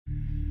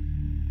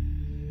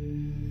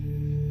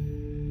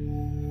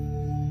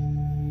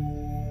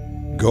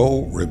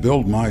Go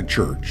rebuild my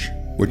church,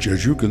 which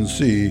as you can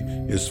see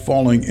is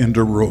falling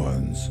into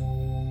ruins.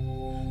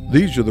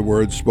 These are the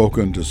words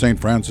spoken to St.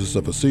 Francis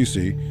of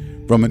Assisi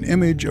from an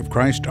image of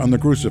Christ on the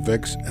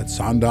crucifix at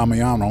San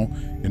Damiano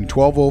in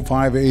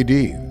 1205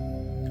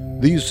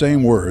 AD. These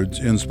same words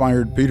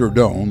inspired Peter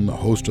Doan, the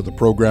host of the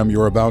program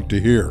you're about to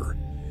hear.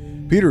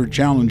 Peter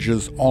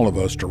challenges all of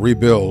us to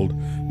rebuild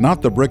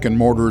not the brick and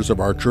mortars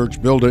of our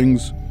church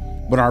buildings,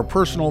 but our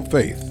personal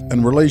faith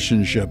and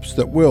relationships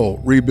that will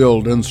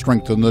rebuild and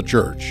strengthen the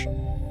church.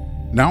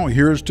 Now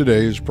here's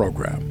today's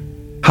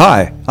program.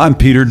 Hi, I'm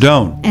Peter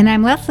Doan. And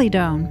I'm Leslie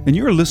Doan. And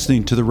you're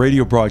listening to the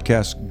radio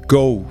broadcast,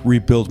 Go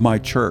Rebuild My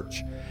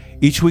Church.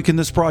 Each week in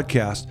this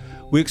broadcast,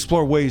 we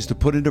explore ways to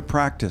put into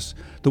practice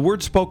the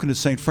words spoken to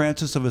St.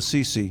 Francis of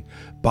Assisi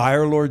by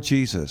our Lord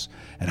Jesus,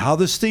 and how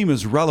this theme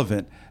is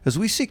relevant as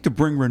we seek to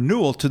bring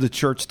renewal to the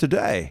church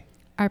today.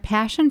 Our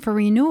passion for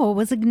renewal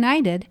was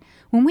ignited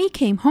when we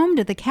came home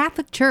to the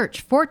Catholic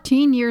Church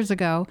 14 years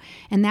ago,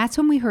 and that's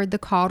when we heard the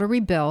call to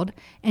rebuild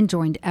and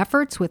joined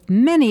efforts with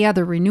many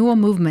other renewal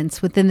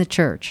movements within the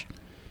church.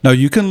 Now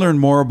you can learn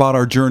more about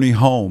our journey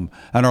home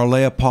and our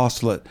lay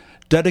apostolate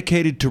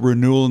dedicated to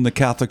renewal in the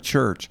Catholic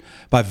Church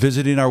by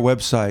visiting our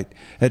website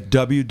at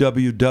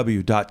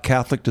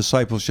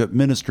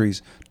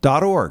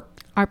www.catholicdiscipleshipministries.org.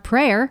 Our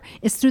prayer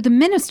is through the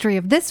ministry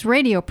of this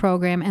radio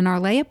program and our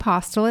lay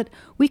apostolate,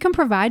 we can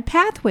provide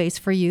pathways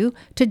for you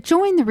to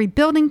join the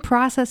rebuilding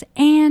process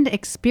and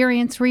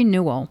experience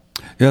renewal.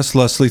 Yes,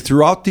 Leslie,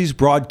 throughout these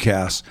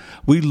broadcasts,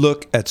 we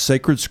look at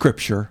sacred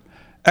scripture,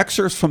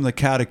 excerpts from the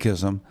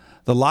catechism,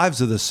 the lives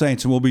of the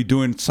saints, and we'll be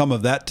doing some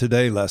of that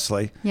today,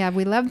 Leslie. Yeah,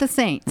 we love the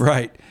saints.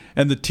 Right.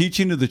 And the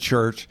teaching of the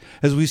church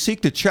as we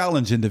seek to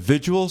challenge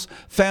individuals,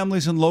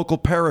 families, and local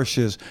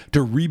parishes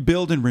to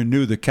rebuild and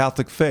renew the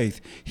Catholic faith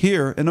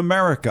here in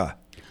America.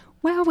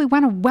 Well, we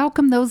want to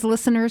welcome those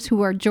listeners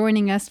who are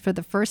joining us for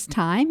the first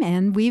time,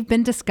 and we've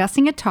been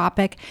discussing a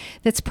topic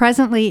that's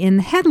presently in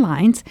the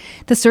headlines.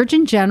 The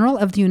Surgeon General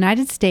of the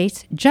United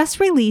States just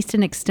released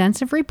an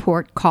extensive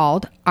report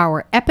called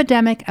Our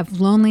Epidemic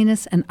of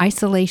Loneliness and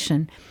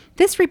Isolation.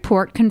 This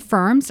report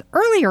confirms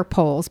earlier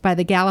polls by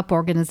the Gallup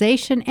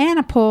organization and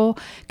a poll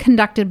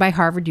conducted by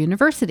Harvard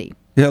University.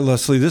 Yeah,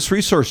 Leslie, this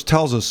research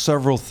tells us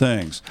several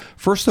things.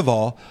 First of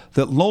all,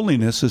 that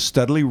loneliness is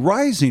steadily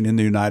rising in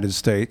the United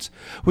States,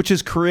 which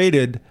has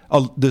created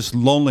this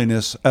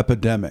loneliness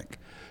epidemic.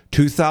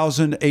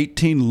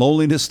 2018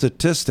 loneliness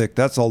statistic,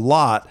 that's a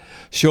lot,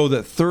 show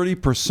that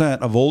 30%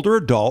 of older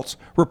adults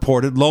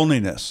reported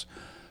loneliness.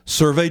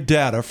 Survey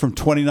data from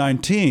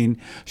 2019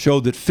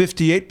 showed that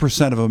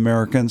 58% of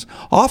Americans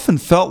often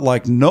felt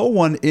like no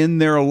one in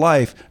their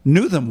life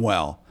knew them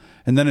well.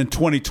 And then in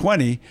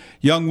 2020,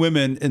 young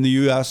women in the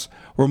U.S.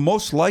 were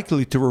most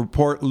likely to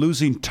report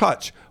losing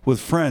touch with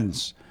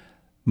friends.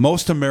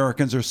 Most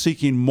Americans are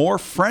seeking more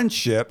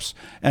friendships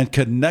and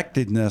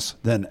connectedness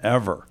than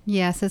ever.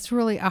 Yes, it's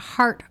really a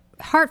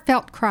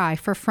heartfelt cry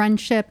for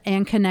friendship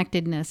and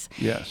connectedness.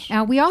 Yes.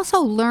 We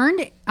also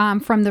learned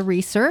from the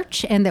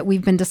research and that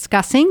we've been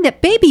discussing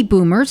that baby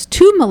boomers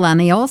to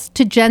millennials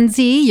to Gen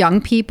Z, young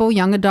people,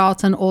 young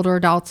adults, and older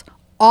adults,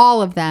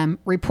 all of them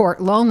report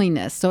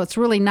loneliness. So it's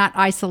really not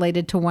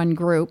isolated to one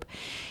group.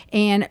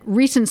 And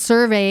recent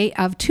survey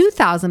of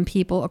 2,000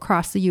 people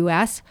across the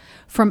U.S.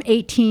 from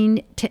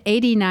 18 to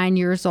 89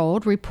 years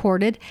old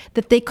reported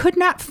that they could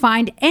not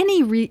find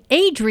any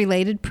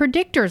age-related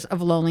predictors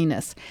of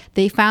loneliness.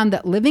 They found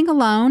that living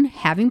alone,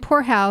 having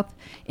poor health,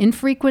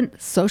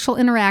 infrequent social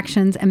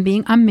interactions, and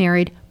being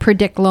unmarried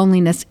predict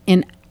loneliness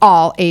in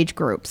all age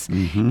groups.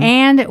 Mm-hmm.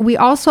 And we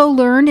also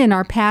learned in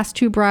our past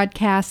two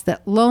broadcasts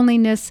that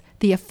loneliness,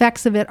 the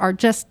effects of it are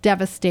just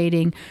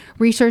devastating.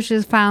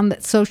 Researchers found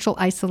that social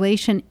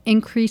isolation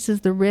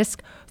increases the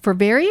risk for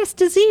various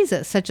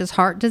diseases such as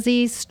heart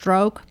disease,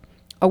 stroke,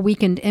 a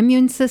weakened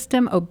immune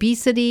system,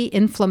 obesity,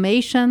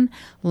 inflammation,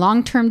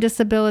 long-term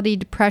disability,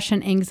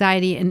 depression,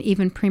 anxiety, and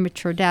even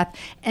premature death.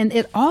 And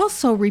it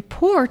also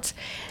reports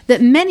that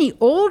many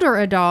older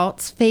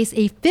adults face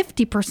a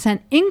 50%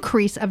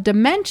 increase of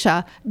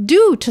dementia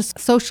due to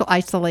social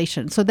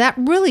isolation. So that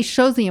really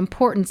shows the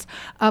importance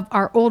of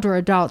our older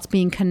adults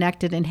being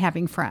connected and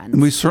having friends.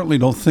 And we certainly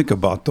don't think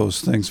about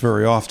those things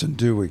very often,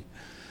 do we?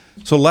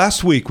 So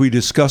last week we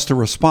discussed a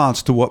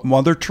response to what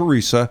Mother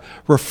Teresa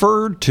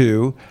referred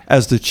to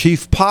as the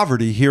chief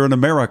poverty here in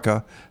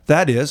America,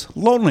 that is,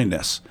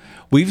 loneliness.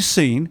 We've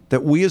seen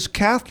that we as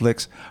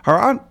Catholics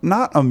are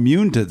not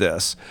immune to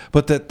this,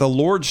 but that the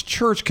Lord's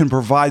Church can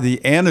provide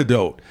the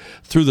antidote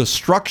through the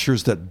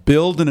structures that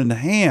build and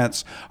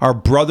enhance our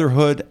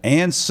brotherhood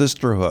and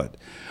sisterhood.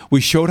 We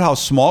showed how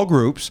small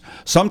groups,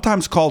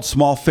 sometimes called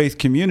small faith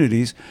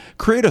communities,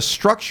 create a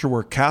structure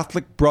where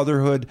Catholic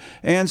brotherhood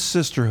and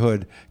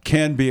sisterhood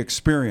can be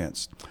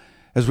experienced.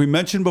 As we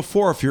mentioned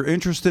before, if you're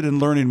interested in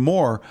learning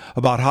more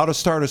about how to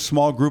start a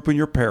small group in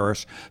your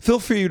parish, feel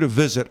free to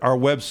visit our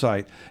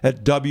website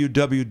at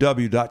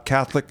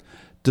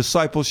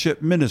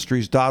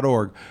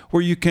www.catholicdiscipleshipministries.org,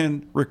 where you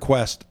can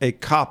request a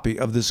copy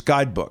of this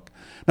guidebook.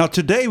 Now,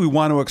 today we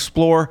want to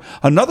explore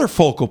another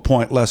focal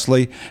point,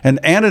 Leslie, an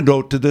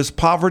antidote to this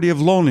poverty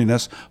of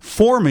loneliness,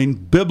 forming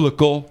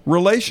biblical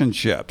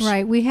relationships.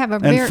 Right. We have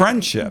and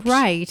friendships.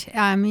 Right.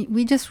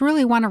 We just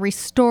really want to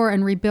restore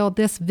and rebuild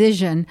this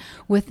vision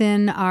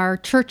within our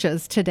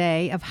churches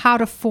today of how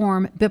to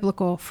form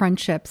biblical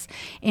friendships.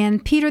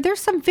 And Peter, there's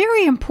some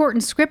very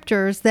important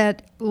scriptures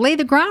that lay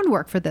the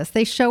groundwork for this.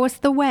 They show us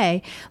the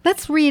way.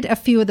 Let's read a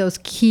few of those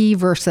key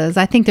verses.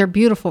 I think they're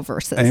beautiful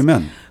verses.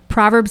 Amen.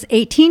 Proverbs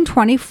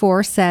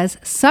 18:24 says,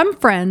 "Some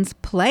friends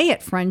play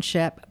at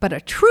friendship, but a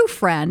true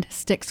friend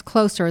sticks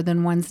closer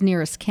than one's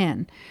nearest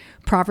kin."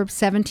 Proverbs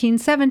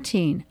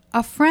 17:17,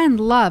 "A friend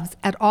loves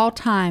at all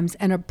times,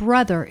 and a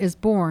brother is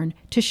born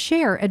to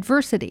share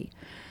adversity."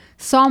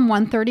 Psalm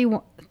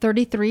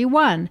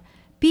 133:1,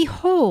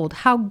 "Behold,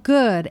 how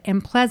good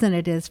and pleasant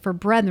it is for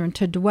brethren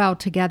to dwell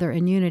together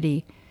in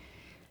unity."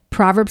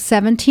 Proverbs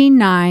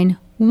 17:9,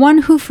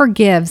 "One who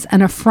forgives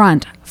an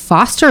affront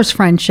fosters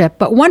friendship,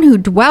 but one who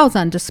dwells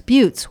on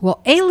disputes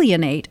will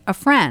alienate a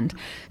friend."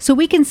 So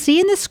we can see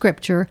in the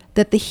scripture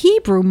that the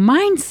Hebrew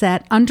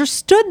mindset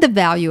understood the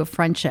value of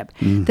friendship,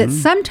 that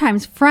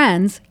sometimes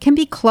friends can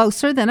be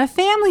closer than a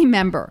family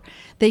member.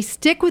 They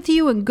stick with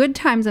you in good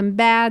times and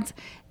bads.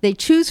 They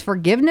choose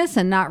forgiveness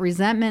and not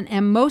resentment.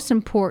 And most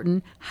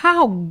important,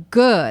 how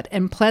good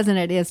and pleasant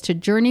it is to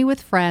journey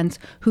with friends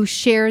who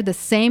share the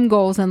same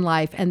goals in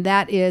life, and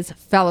that is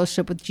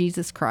fellowship with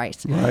Jesus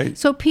Christ. Right.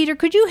 So, Peter,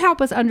 could you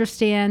help us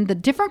understand the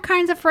different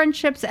kinds of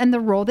friendships and the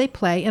role they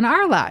play in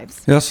our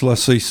lives? Yes,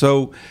 Leslie.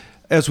 So,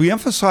 as we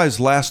emphasized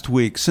last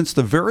week, since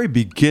the very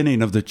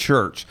beginning of the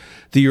church,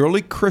 the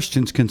early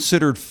Christians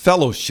considered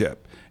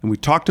fellowship, and we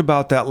talked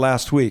about that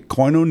last week,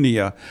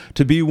 koinonia,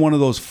 to be one of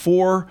those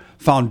four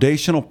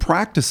foundational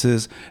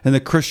practices in the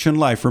Christian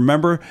life.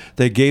 Remember,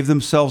 they gave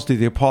themselves to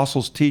the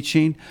apostles'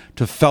 teaching,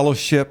 to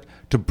fellowship,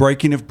 to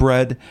breaking of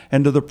bread,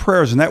 and to the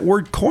prayers. And that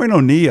word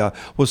koinonia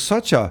was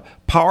such a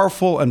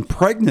powerful and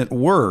pregnant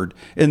word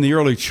in the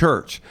early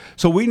church.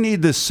 So we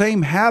need this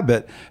same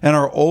habit in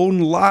our own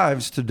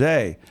lives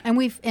today. And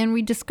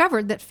we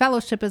discovered that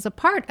fellowship is a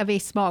part of a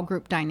small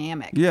group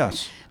dynamic.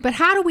 Yes. But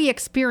how do we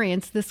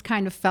experience this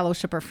kind of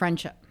fellowship or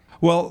friendship?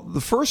 Well,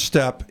 the first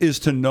step is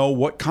to know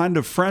what kind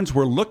of friends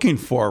we're looking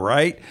for,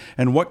 right?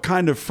 And what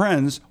kind of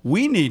friends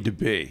we need to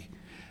be.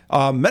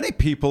 Many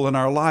people in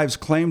our lives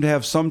claim to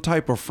have some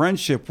type of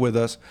friendship with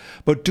us,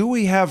 but do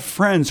we have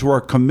friends who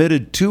are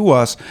committed to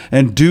us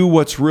and do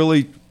what's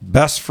really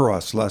best for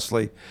us,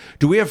 Leslie?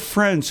 Do we have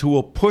friends who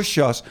will push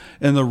us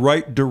in the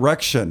right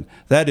direction?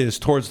 That is,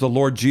 towards the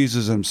Lord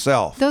Jesus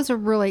himself. Those are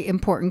really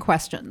important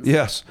questions.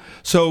 Yes.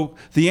 So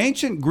the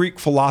ancient Greek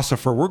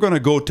philosopher, we're going to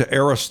go to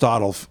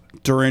Aristotle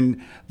during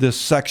this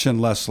section,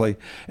 Leslie,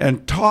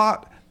 and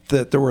taught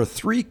that there were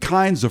three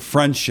kinds of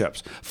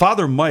friendships.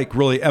 Father Mike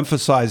really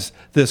emphasized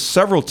this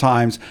several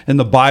times in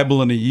the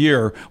Bible in a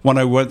year when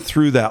I went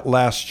through that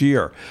last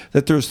year,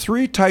 that there's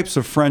three types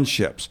of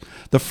friendships.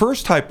 The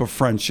first type of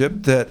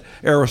friendship that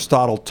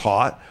Aristotle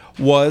taught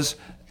was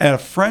a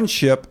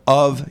friendship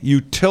of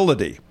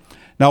utility.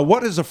 Now,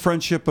 what does a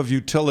friendship of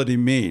utility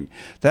mean?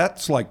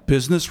 That's like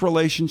business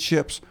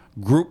relationships,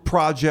 group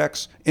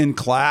projects, in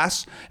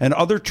class, and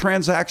other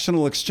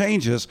transactional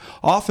exchanges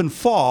often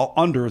fall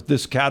under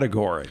this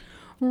category.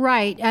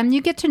 Right.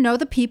 You get to know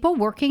the people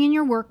working in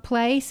your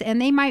workplace, and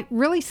they might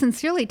really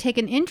sincerely take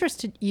an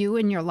interest in you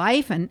in your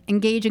life and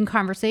engage in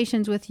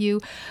conversations with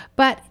you.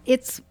 But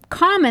it's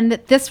common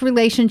that this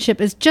relationship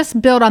is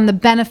just built on the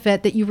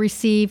benefit that you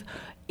receive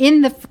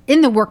in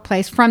the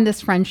workplace from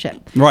this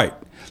friendship. Right.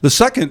 The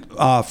second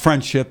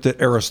friendship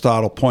that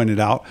Aristotle pointed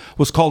out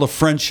was called a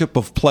friendship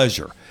of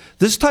pleasure.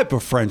 This type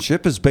of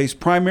friendship is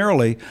based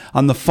primarily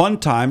on the fun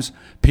times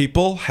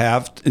people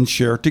have and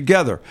share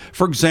together.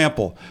 For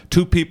example,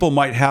 two people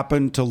might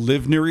happen to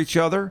live near each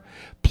other,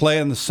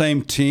 play on the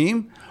same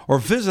team, or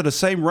visit a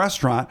same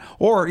restaurant,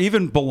 or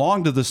even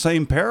belong to the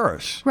same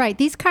parish. Right.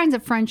 These kinds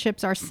of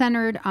friendships are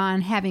centered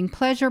on having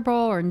pleasurable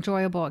or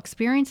enjoyable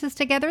experiences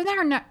together.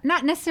 They're not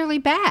necessarily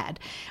bad,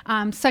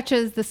 such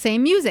as the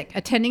same music,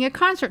 attending a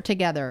concert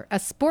together, a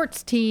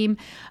sports team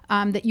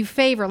that you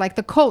favor, like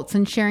the Colts,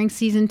 and sharing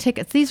season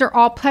tickets. These are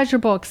all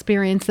pleasurable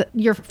experiences that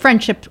your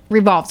friendship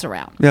revolves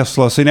around. Yes,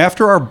 Leslie. And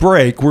after our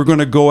break, we're going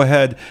to go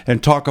ahead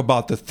and talk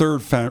about the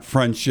third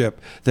friendship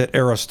that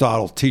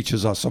Aristotle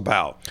teaches us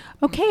about.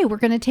 Okay, we're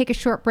going to take a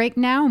short break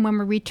now, and when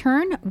we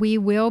return, we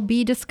will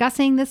be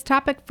discussing this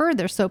topic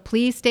further, so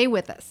please stay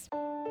with us.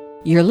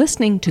 You're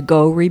listening to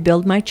Go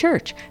Rebuild My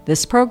Church.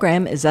 This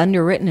program is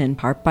underwritten in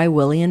part by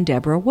Willie and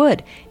Deborah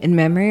Wood, in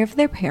memory of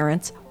their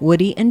parents,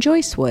 Woody and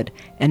Joyce Wood,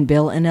 and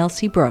Bill and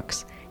Elsie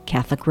Brooks.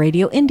 Catholic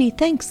Radio Indy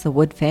thanks the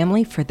Wood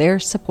family for their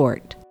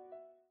support.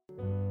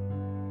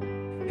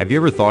 Have you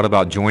ever thought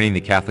about joining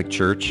the Catholic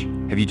Church?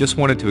 Have you just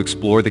wanted to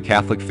explore the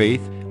Catholic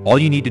faith? All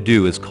you need to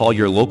do is call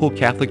your local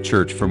Catholic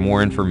Church for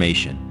more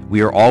information. We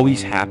are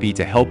always happy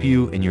to help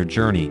you in your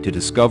journey to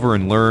discover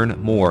and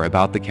learn more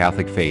about the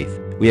Catholic faith.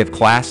 We have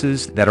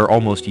classes that are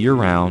almost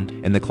year-round,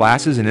 and the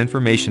classes and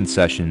information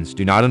sessions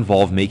do not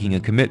involve making a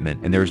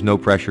commitment, and there is no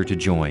pressure to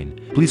join.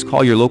 Please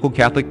call your local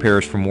Catholic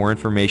parish for more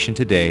information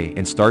today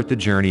and start the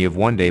journey of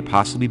one day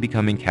possibly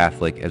becoming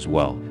Catholic as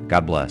well.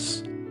 God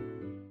bless.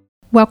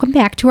 Welcome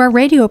back to our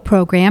radio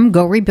program,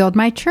 Go Rebuild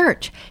My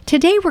Church.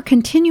 Today we're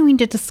continuing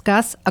to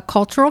discuss a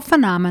cultural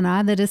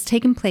phenomena that has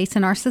taken place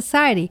in our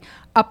society,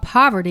 a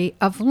poverty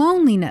of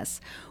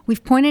loneliness.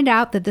 We've pointed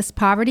out that this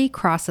poverty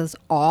crosses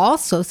all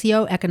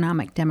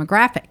socioeconomic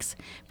demographics.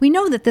 We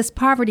know that this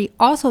poverty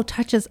also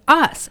touches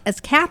us as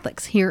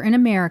Catholics here in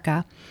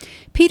America.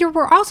 Peter,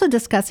 we're also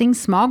discussing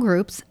small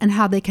groups and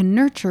how they can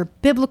nurture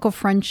biblical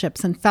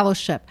friendships and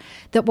fellowship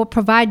that will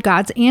provide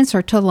God's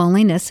answer to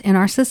loneliness in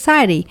our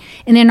society.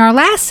 And in our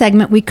last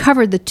segment, we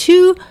covered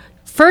the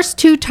first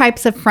two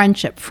types of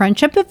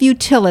friendship of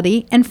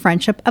utility and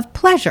friendship of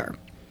pleasure.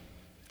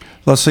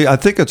 Leslie, I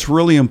think it's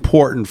really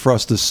important for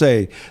us to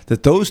say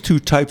that those two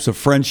types of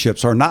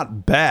friendships are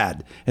not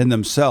bad in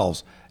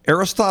themselves.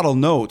 Aristotle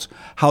notes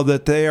how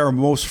that they are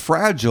most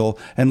fragile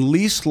and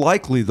least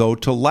likely, though,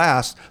 to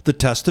last the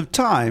test of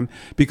time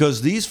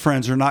because these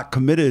friends are not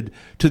committed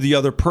to the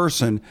other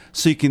person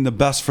seeking the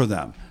best for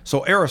them.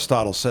 So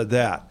Aristotle said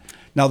that.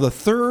 Now, the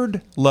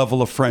third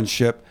level of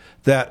friendship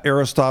that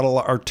Aristotle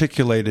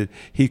articulated,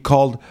 he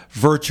called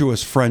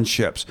virtuous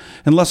friendships.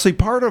 And Leslie,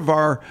 part of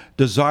our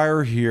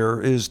desire here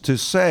is to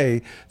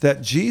say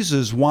that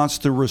Jesus wants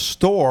to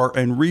restore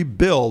and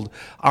rebuild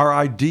our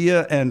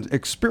idea and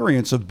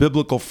experience of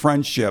biblical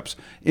friendships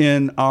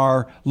in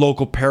our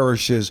local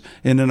parishes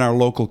and in our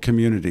local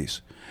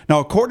communities. Now,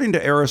 according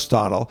to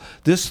Aristotle,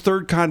 this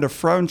third kind of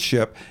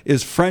friendship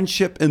is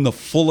friendship in the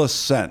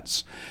fullest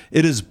sense.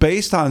 It is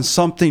based on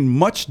something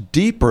much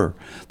deeper.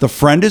 The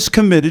friend is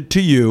committed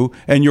to you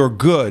and your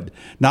good,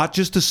 not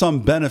just to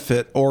some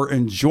benefit or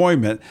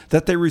enjoyment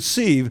that they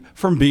receive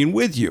from being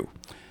with you.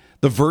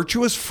 The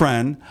virtuous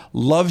friend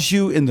loves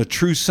you in the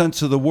true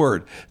sense of the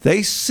word.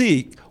 They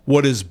seek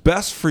what is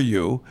best for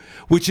you,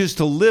 which is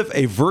to live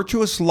a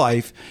virtuous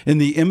life in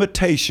the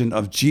imitation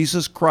of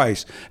Jesus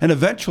Christ, and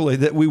eventually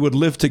that we would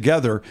live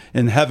together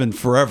in heaven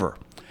forever.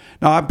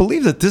 Now, I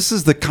believe that this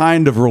is the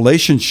kind of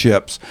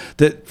relationships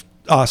that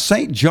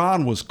St.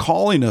 John was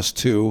calling us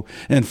to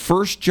in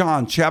 1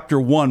 John chapter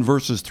 1,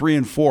 verses 3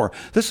 and 4.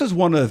 This is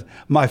one of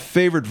my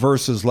favorite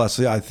verses,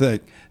 Leslie, I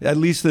think, at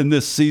least in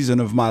this season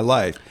of my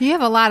life. You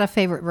have a lot of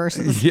favorite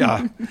verses.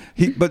 Yeah.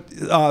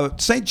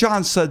 But St.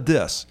 John said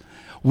this,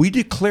 "We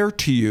declare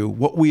to you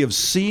what we have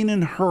seen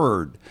and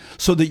heard,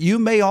 so that you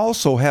may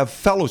also have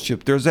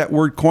fellowship." There's that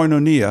word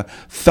koinonia,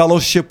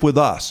 fellowship with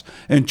us.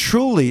 And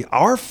truly,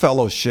 our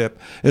fellowship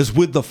is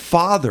with the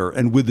Father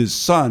and with his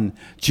Son,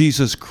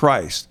 Jesus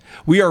Christ.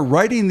 We are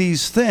writing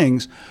these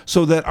things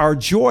so that our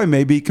joy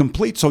may be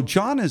complete. So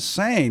John is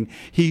saying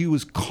he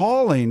was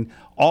calling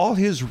all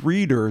his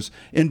readers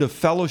into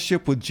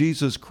fellowship with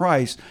Jesus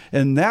Christ,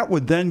 and that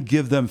would then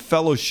give them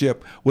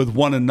fellowship with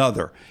one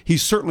another.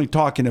 He's certainly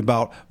talking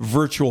about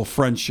virtual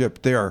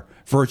friendship there,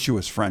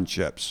 virtuous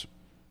friendships.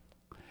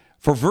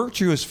 For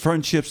virtuous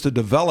friendships to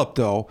develop,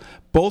 though,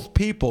 both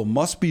people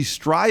must be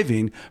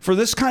striving for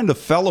this kind of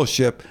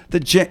fellowship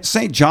that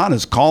St. John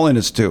is calling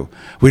us to.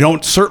 We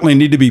don't certainly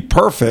need to be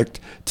perfect,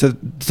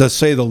 to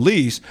say the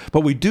least,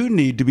 but we do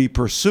need to be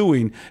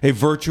pursuing a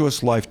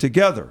virtuous life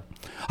together.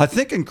 I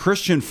think in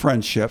Christian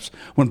friendships,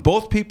 when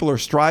both people are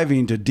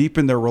striving to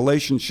deepen their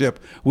relationship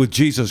with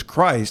Jesus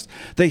Christ,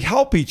 they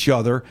help each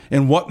other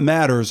in what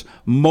matters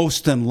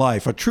most in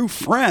life. A true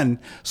friend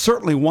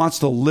certainly wants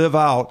to live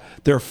out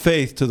their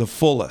faith to the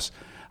fullest.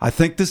 I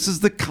think this is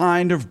the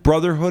kind of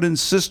brotherhood and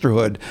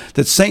sisterhood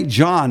that St.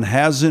 John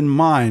has in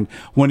mind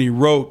when he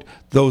wrote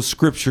those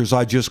scriptures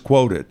I just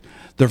quoted.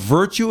 The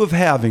virtue of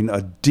having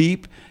a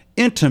deep,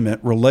 intimate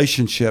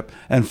relationship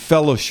and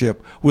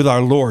fellowship with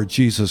our Lord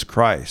Jesus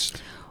Christ.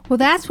 Well,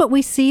 that's what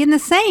we see in the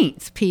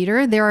saints,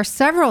 Peter. There are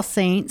several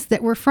saints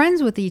that were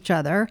friends with each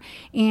other,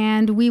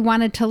 and we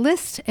wanted to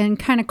list and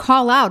kind of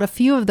call out a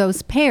few of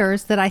those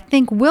pairs that I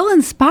think will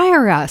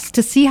inspire us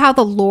to see how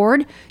the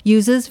Lord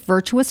uses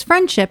virtuous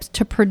friendships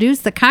to produce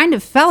the kind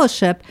of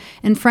fellowship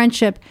and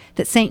friendship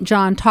that St.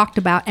 John talked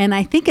about. And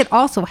I think it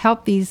also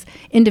helped these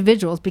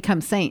individuals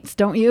become saints,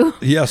 don't you?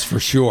 Yes, for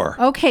sure.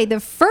 Okay, the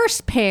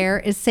first pair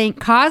is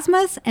St.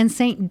 Cosmas and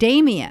St.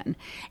 Damian.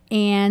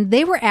 And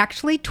they were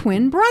actually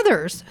twin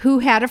brothers who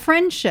had a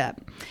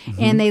friendship.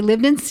 Mm-hmm. And they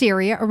lived in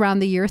Syria around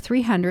the year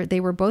 300. They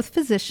were both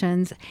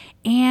physicians.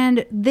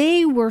 And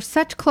they were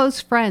such close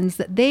friends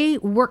that they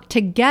worked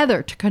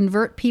together to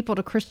convert people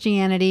to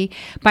Christianity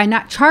by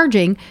not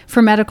charging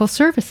for medical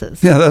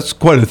services. Yeah, that's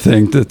quite a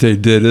thing that they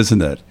did,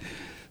 isn't it?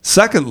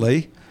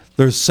 Secondly,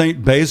 there's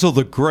St. Basil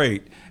the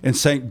Great and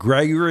St.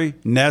 Gregory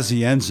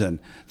Nazianzen.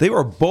 They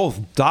were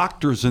both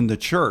doctors in the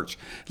church.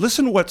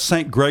 Listen to what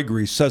St.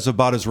 Gregory says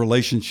about his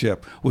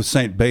relationship with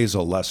St.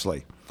 Basil,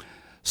 Leslie.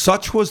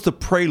 "Such was the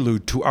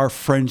prelude to our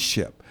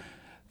friendship,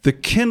 the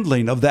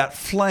kindling of that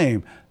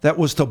flame that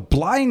was to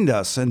blind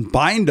us and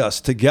bind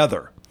us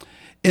together.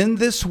 In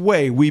this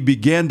way, we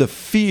began to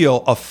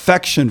feel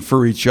affection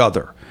for each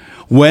other.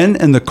 When,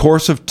 in the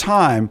course of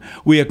time,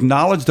 we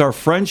acknowledged our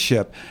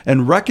friendship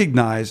and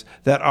recognized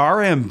that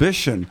our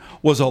ambition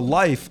was a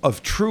life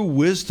of true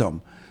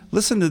wisdom,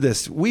 listen to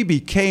this, we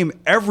became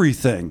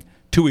everything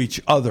to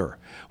each other.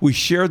 We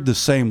shared the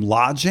same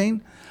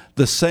lodging,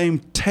 the same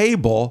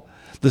table,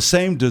 the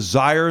same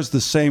desires,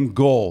 the same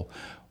goal.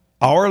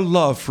 Our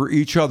love for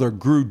each other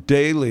grew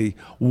daily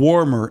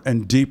warmer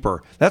and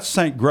deeper. That's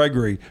St.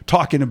 Gregory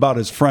talking about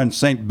his friend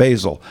St.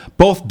 Basil,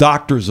 both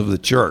doctors of the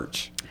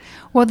church.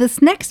 Well,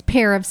 this next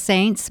pair of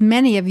saints,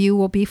 many of you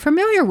will be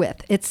familiar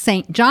with. It's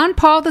St. John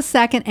Paul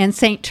II and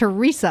St.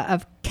 Teresa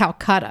of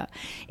Calcutta.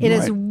 It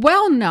is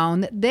well known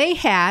that they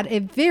had a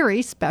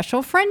very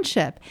special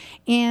friendship.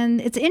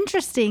 And it's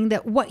interesting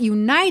that what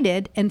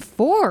united and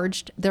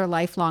forged their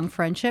lifelong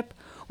friendship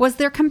was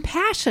their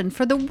compassion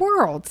for the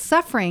world,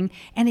 suffering,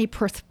 and a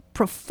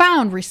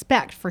profound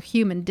respect for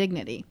human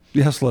dignity.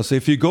 Yes, Leslie.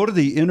 If you go to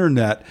the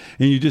internet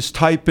and you just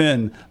type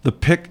in the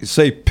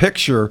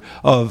picture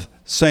of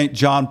St.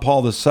 John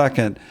Paul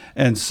II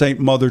and St.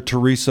 Mother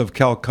Teresa of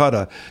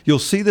Calcutta, you'll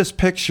see this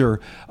picture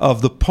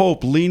of the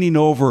Pope leaning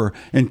over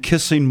and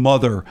kissing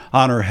Mother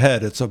on her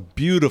head. It's a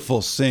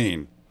beautiful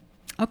scene.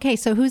 Okay,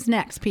 so who's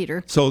next,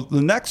 Peter? So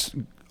the next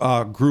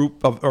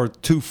group of, or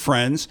two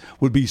friends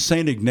would be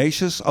St.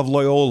 Ignatius of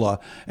Loyola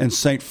and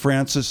St.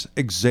 Francis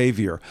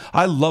Xavier.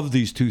 I love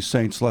these two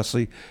saints,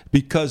 Leslie,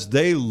 because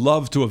they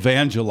love to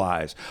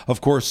evangelize.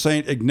 Of course,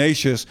 St.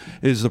 Ignatius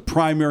is the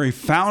primary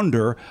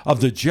founder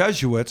of the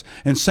Jesuits,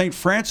 and St.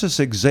 Francis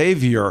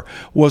Xavier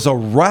was a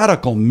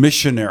radical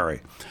missionary.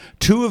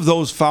 Two of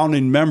those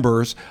founding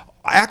members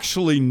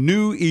actually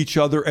knew each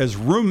other as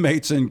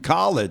roommates in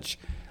college.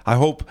 I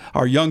hope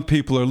our young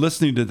people are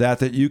listening to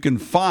that you can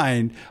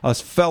find a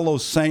fellow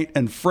saint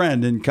and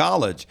friend in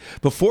college.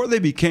 Before they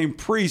became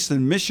priests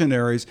and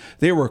missionaries,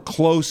 they were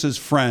close as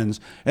friends,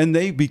 and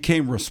they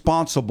became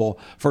responsible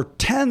for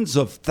tens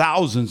of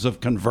thousands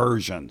of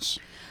conversions.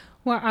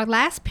 Well, our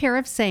last pair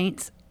of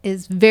saints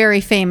is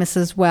very famous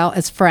as well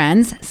as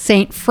friends,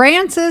 St.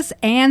 Francis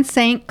and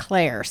St.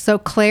 Clare. So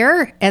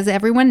Clare, as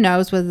everyone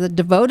knows, was a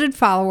devoted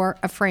follower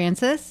of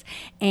Francis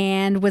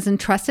and was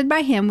entrusted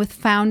by him with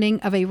founding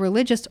of a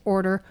religious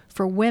order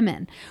for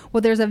women.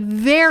 Well, there's a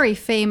very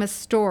famous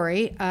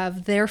story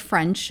of their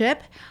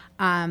friendship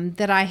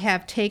that I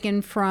have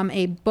taken from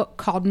a book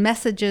called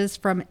Messages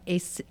from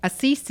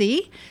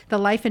Assisi, The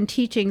Life and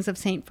Teachings of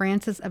St.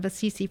 Francis of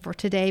Assisi for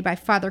Today by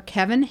Father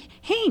Kevin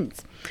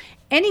Haynes.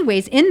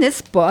 Anyways, in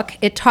this book,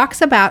 it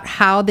talks about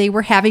how they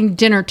were having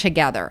dinner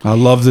together. I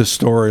love this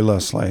story,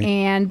 Leslie.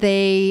 And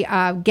they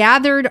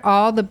gathered,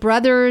 all the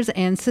brothers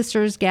and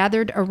sisters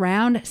gathered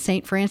around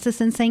St. Francis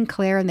and St.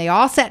 Clare, and they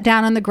all sat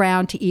down on the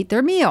ground to eat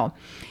their meal.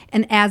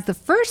 And as the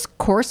first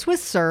course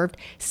was served,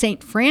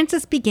 St.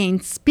 Francis began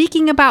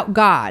speaking about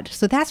God.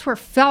 So that's where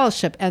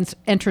fellowship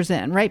enters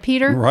in, right,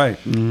 Peter? Right.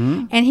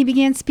 Mm-hmm. And he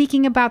began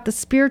speaking about the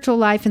spiritual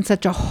life in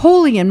such a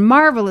holy and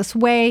marvelous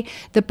way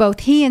that both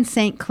he and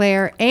St.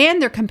 Clare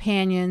and their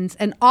companions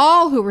and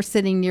all who were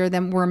sitting near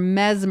them were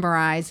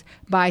mesmerized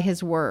by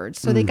his words.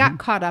 So they got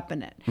caught up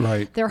in it.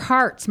 Right. Their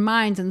hearts,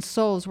 minds, and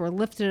souls were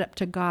lifted up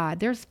to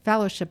God. There's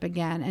fellowship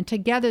again. And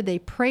together they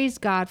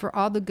praised God for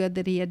all the good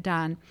that he had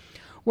done.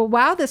 Well,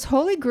 while this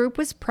holy group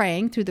was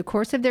praying through the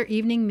course of their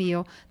evening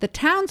meal, the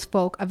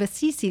townsfolk of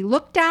Assisi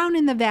looked down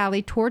in the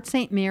valley toward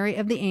St. Mary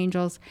of the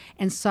Angels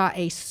and saw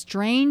a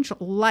strange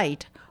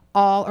light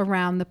all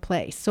around the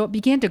place. So it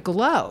began to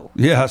glow.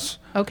 Yes.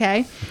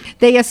 Okay.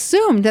 They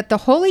assumed that the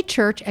holy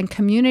church and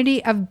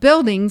community of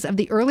buildings of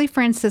the early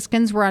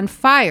Franciscans were on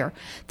fire.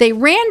 They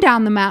ran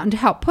down the mountain to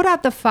help put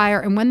out the fire,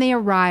 and when they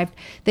arrived,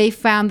 they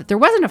found that there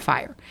wasn't a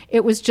fire.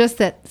 It was just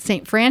that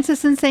St.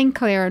 Francis and St.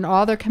 Clare and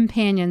all their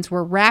companions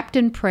were wrapped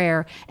in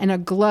prayer, and a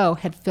glow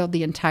had filled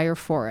the entire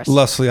forest.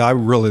 Leslie, I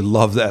really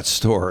love that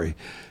story.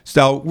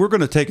 So we're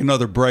going to take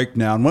another break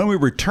now, and when we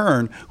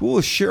return, we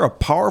will share a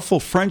powerful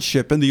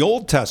friendship in the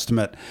Old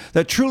Testament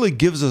that truly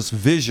gives us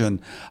vision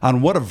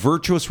on what a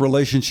virtuous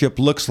relationship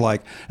looks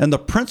like and the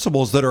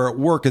principles that are at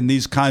work in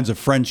these kinds of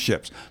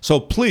friendships. So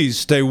please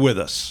stay with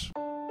us.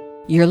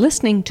 You're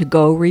listening to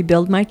Go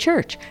Rebuild My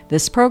Church.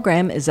 This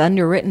program is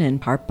underwritten in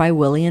part by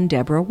Willie and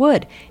Deborah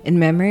Wood in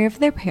memory of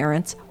their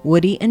parents,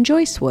 Woody and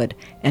Joyce Wood,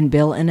 and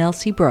Bill and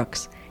Elsie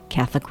Brooks.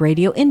 Catholic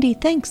Radio Indy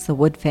thanks the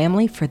Wood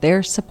family for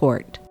their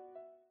support.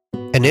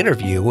 An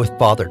interview with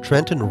Father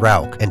Trenton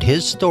Rauch and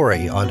his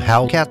story on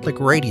how Catholic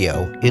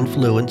radio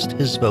influenced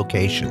his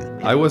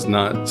vocation. I was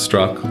not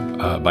struck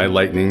by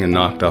lightning and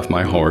knocked off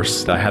my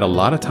horse. I had a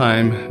lot of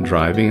time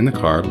driving in the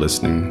car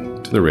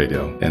listening to the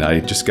radio, and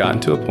I just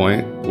gotten to a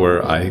point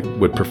where I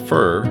would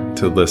prefer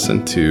to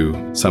listen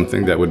to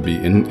something that would be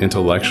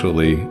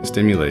intellectually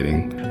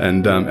stimulating.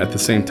 And at the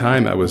same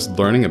time, I was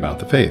learning about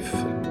the faith,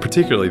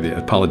 particularly the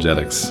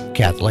apologetics.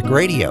 Catholic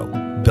radio,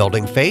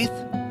 building faith,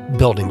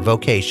 building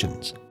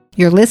vocations.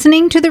 You're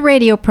listening to the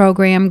radio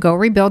program, Go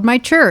Rebuild My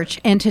Church,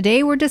 and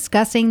today we're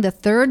discussing the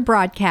third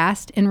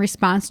broadcast in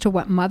response to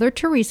what Mother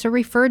Teresa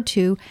referred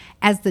to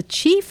as the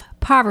chief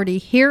poverty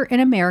here in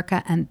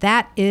America, and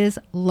that is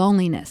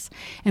loneliness.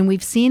 And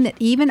we've seen that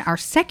even our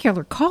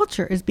secular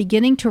culture is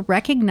beginning to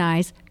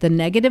recognize the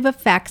negative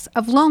effects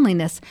of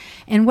loneliness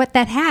and what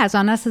that has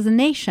on us as a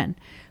nation.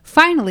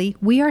 Finally,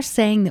 we are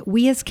saying that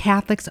we as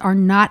Catholics are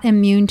not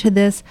immune to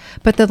this,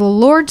 but that the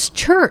Lord's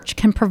Church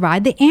can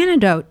provide the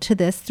antidote to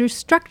this through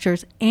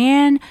structures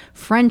and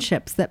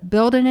friendships that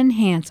build and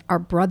enhance our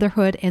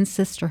brotherhood and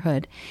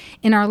sisterhood.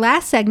 In our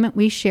last segment,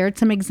 we shared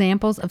some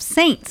examples of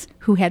saints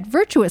who had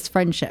virtuous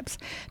friendships.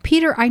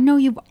 Peter, I know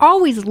you've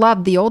always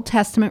loved the Old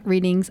Testament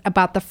readings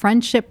about the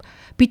friendship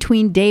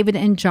between David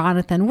and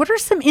Jonathan. What are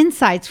some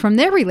insights from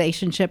their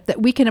relationship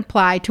that we can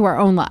apply to our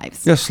own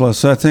lives? Yes,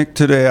 Les, I think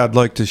today I'd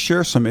like to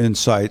share some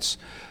insights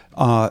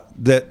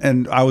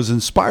and I was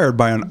inspired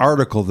by an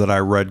article that I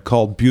read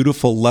called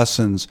Beautiful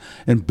Lessons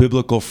in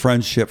Biblical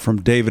Friendship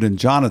from David and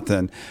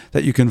Jonathan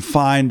that you can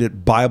find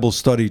at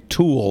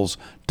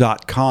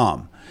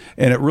BibleStudyTools.com.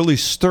 And it really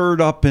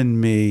stirred up in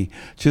me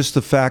just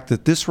the fact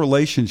that this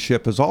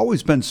relationship has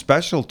always been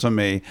special to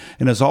me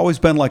and has always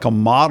been like a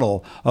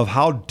model of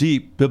how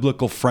deep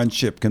biblical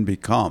friendship can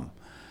become.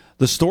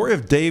 The story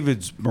of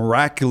David's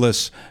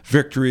miraculous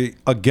victory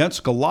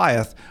against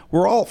Goliath,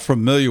 we're all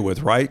familiar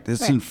with, right?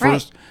 It's in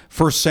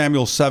 1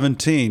 Samuel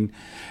 17.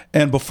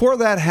 And before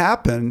that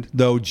happened,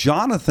 though,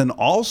 Jonathan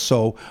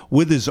also,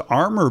 with his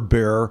armor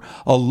bearer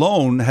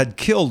alone, had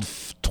killed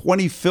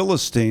 20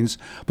 Philistines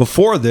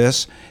before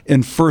this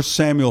in 1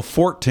 Samuel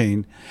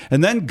 14.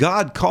 And then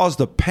God caused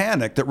a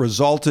panic that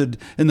resulted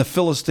in the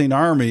Philistine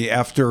army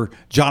after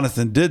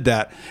Jonathan did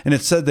that. And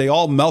it said they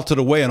all melted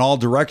away in all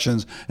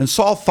directions. And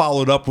Saul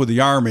followed up with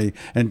the army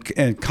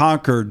and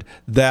conquered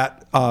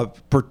that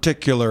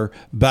particular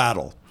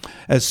battle.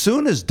 As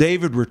soon as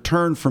David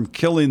returned from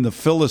killing the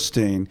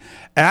Philistine,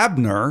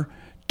 Abner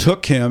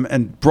took him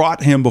and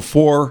brought him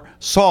before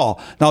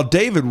Saul. Now,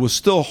 David was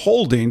still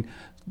holding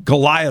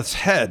Goliath's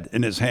head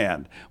in his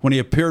hand when he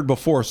appeared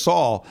before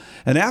Saul.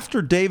 And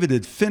after David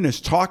had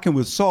finished talking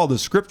with Saul, the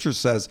scripture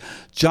says,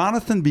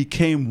 Jonathan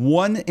became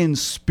one in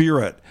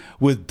spirit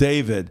with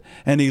David,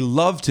 and he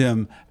loved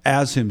him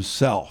as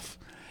himself.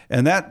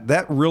 And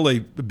that really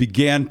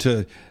began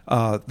to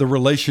the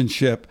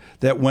relationship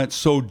that went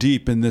so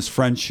deep in this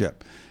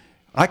friendship.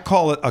 I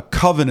call it a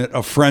covenant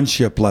of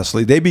friendship,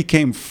 Leslie. They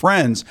became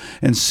friends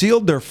and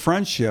sealed their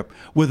friendship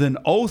with an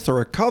oath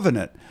or a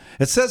covenant.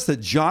 It says that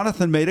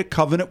Jonathan made a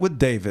covenant with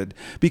David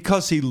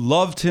because he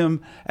loved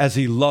him as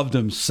he loved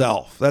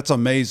himself. That's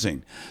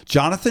amazing.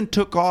 Jonathan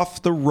took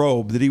off the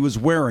robe that he was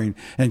wearing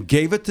and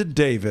gave it to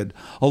David,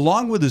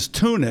 along with his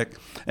tunic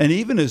and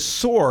even his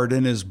sword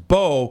and his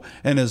bow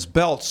and his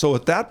belt. So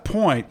at that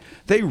point,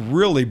 they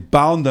really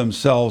bound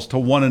themselves to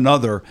one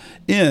another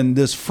in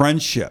this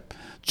friendship.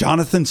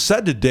 Jonathan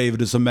said to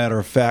David, as a matter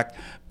of fact,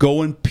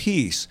 "Go in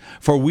peace,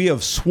 for we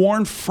have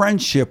sworn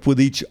friendship with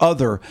each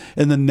other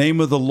in the name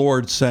of the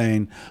Lord,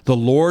 saying, the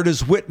Lord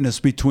is witness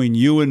between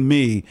you and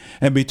me,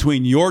 and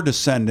between your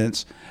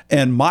descendants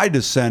and my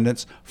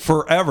descendants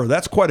forever."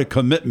 That's quite a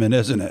commitment,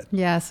 isn't it?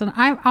 Yes, and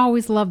I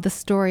always love the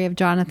story of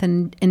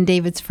Jonathan and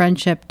David's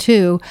friendship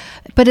too.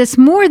 But it's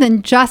more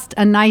than just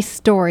a nice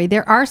story.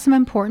 There are some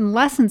important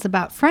lessons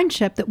about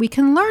friendship that we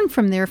can learn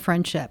from their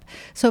friendship.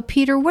 So,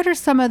 Peter, what are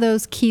some of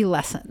those key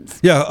lessons?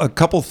 Yeah, a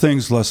couple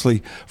things,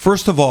 Leslie.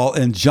 First of all,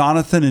 in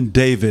Jonathan and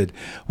David,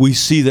 we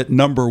see that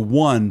number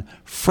one,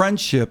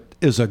 friendship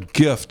is a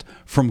gift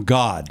from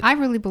God. I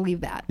really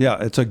believe that. Yeah,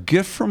 it's a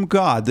gift from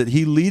God that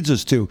he leads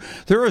us to.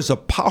 There is a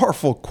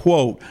powerful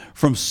quote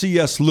from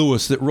C.S.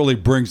 Lewis that really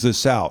brings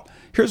this out.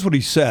 Here's what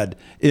he said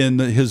in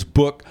his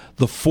book,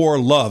 The Four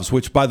Loves,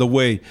 which, by the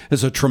way,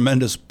 is a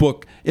tremendous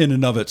book in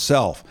and of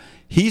itself.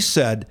 He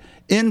said,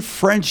 "In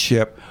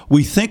friendship,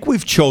 we think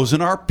we've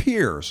chosen our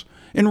peers.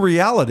 In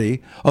reality,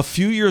 a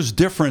few years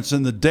difference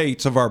in the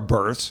dates of our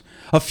births,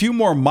 a few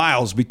more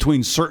miles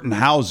between certain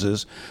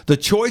houses, the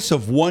choice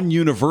of one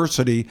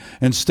university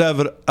instead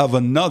of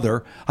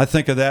another." I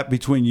think of that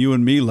between you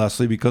and me,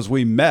 Leslie, because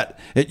we met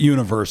at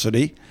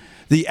university.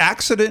 "The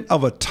accident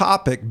of a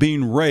topic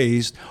being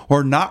raised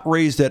or not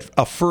raised at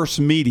a first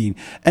meeting,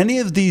 any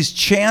of these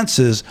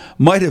chances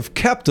might have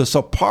kept us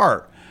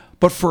apart.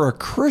 But for a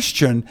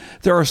Christian,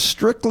 there are,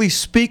 strictly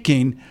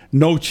speaking,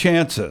 no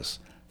chances."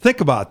 Think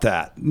about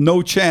that.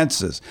 No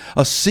chances.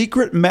 A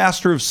secret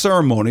master of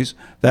ceremonies,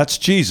 that's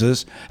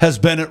Jesus, has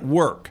been at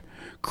work.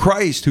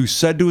 Christ, who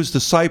said to his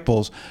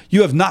disciples,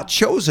 "You have not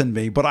chosen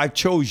me, but I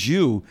chose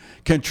you,"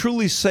 can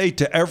truly say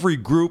to every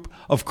group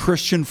of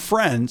Christian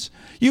friends,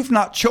 "You've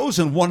not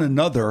chosen one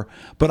another,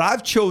 but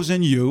I've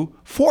chosen you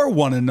for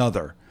one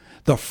another."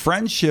 The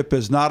friendship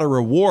is not a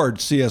reward,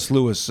 C.S.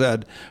 Lewis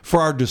said, for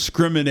our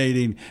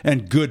discriminating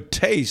and good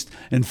taste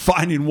in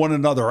finding one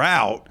another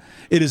out.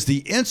 It is the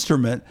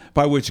instrument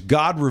by which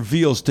God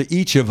reveals to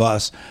each of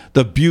us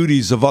the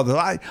beauties of others.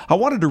 I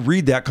wanted to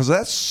read that because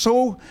that's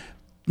so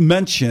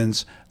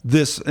mentions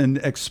this and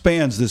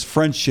expands this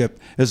friendship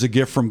as a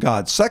gift from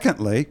God.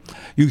 Secondly,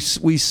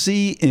 we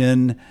see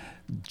in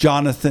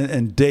Jonathan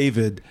and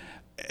David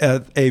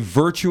a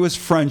virtuous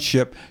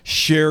friendship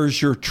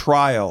shares your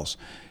trials.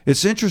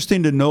 It's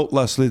interesting to note,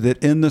 Leslie,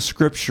 that in the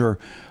scripture,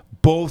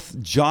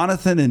 both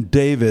Jonathan and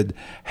David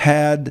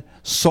had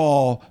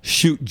Saul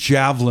shoot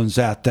javelins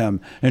at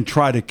them and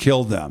try to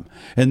kill them.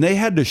 And they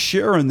had to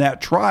share in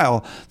that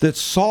trial that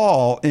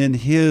Saul, in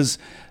his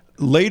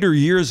later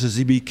years, as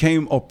he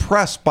became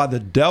oppressed by the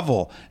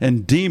devil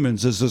and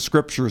demons, as the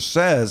scripture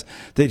says,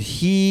 that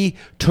he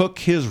took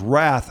his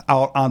wrath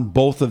out on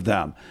both of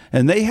them.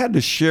 And they had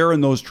to share in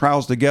those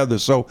trials together.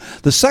 So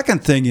the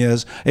second thing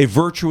is a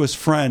virtuous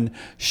friend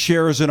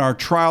shares in our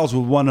trials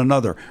with one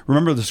another.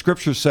 Remember, the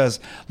scripture says,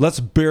 let's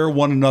bear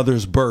one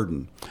another's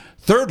burden.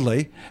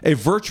 Thirdly, a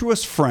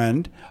virtuous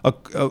friend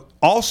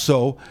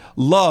also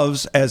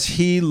loves as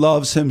he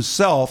loves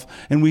himself,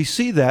 and we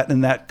see that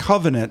in that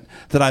covenant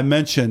that I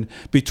mentioned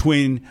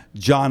between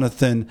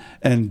Jonathan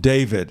and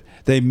David.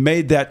 They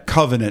made that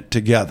covenant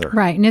together.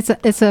 Right, and it's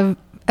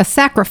a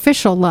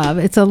sacrificial love.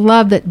 It's a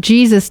love that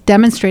Jesus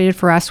demonstrated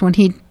for us when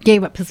he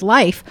gave up his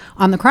life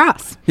on the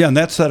cross. Yeah, and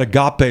that's that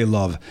agape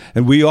love.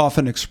 And we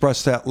often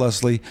express that,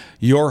 Leslie,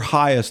 you're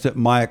highest at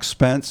my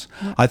expense.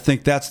 Yep. I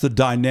think that's the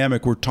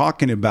dynamic we're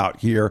talking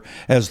about here,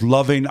 as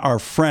loving our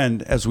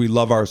friend as we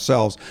love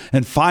ourselves.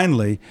 And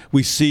finally,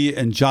 we see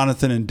in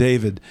Jonathan and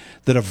David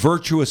that a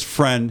virtuous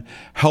friend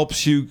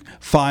helps you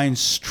find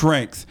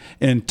strength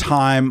in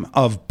time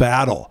of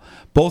battle.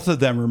 Both of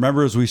them,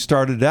 remember, as we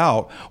started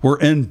out, were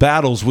in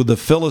battles with the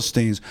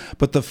Philistines,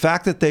 but the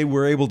fact that they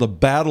were able to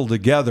battle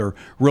together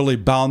really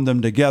bound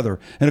them together.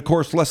 And of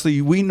course,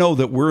 Leslie, we know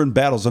that we're in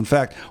battles. In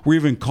fact, we're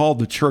even called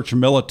the church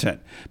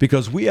militant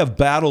because we have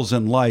battles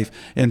in life,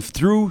 and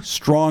through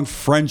strong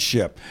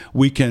friendship,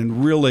 we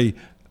can really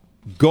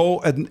go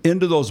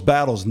into those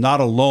battles not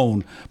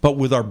alone, but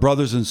with our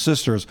brothers and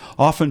sisters,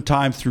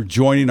 oftentimes through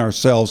joining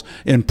ourselves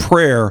in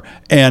prayer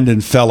and in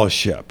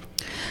fellowship.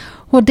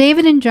 Well,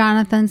 David and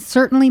Jonathan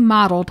certainly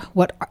modeled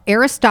what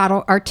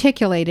Aristotle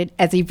articulated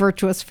as a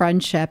virtuous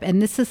friendship,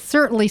 and this is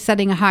certainly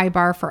setting a high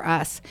bar for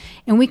us.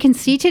 And we can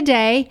see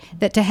today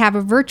that to have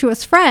a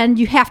virtuous friend,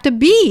 you have to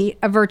be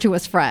a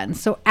virtuous friend.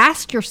 So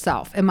ask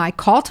yourself, am I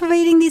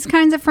cultivating these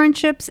kinds of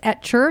friendships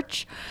at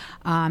church,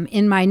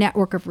 in my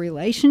network of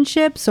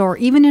relationships, or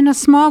even in a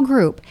small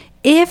group?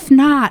 If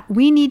not,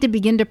 we need to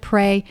begin to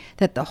pray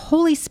that the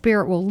Holy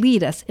Spirit will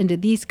lead us into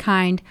these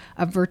kind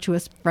of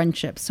virtuous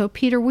friendships. So,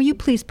 Peter, will you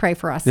please pray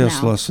for us now?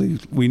 Yes, Leslie,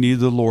 we need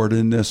the Lord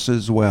in this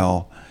as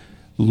well.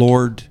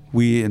 Lord,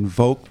 we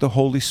invoke the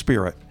Holy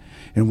Spirit,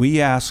 and we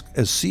ask,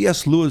 as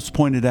C.S. Lewis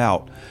pointed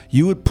out,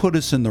 you would put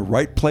us in the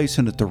right place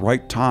and at the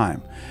right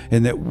time,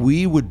 and that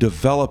we would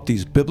develop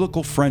these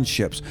biblical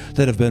friendships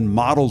that have been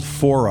modeled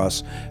for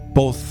us,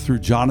 both through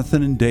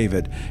Jonathan and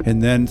David,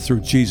 and then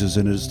through Jesus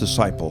and his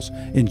disciples.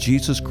 In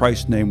Jesus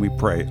Christ's name we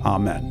pray.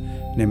 Amen.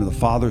 In the name of the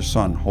Father,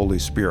 Son, Holy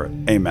Spirit.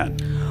 Amen.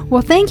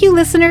 Well, thank you,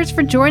 listeners,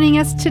 for joining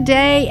us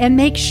today, and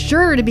make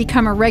sure to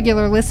become a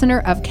regular listener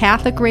of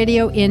Catholic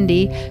Radio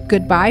Indy.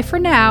 Goodbye for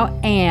now,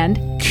 and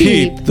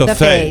keep the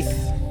faith.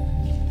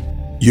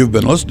 You've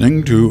been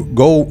listening to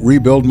Go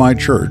Rebuild My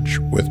Church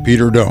with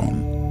Peter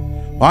Doan.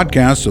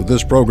 Podcasts of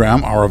this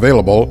program are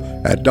available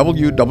at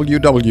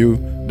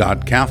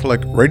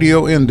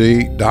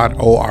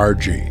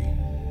www.catholicradioindy.org.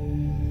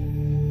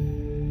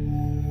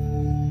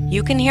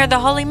 You can hear the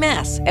Holy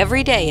Mass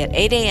every day at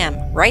 8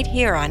 a.m. right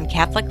here on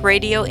Catholic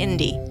Radio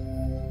Indy.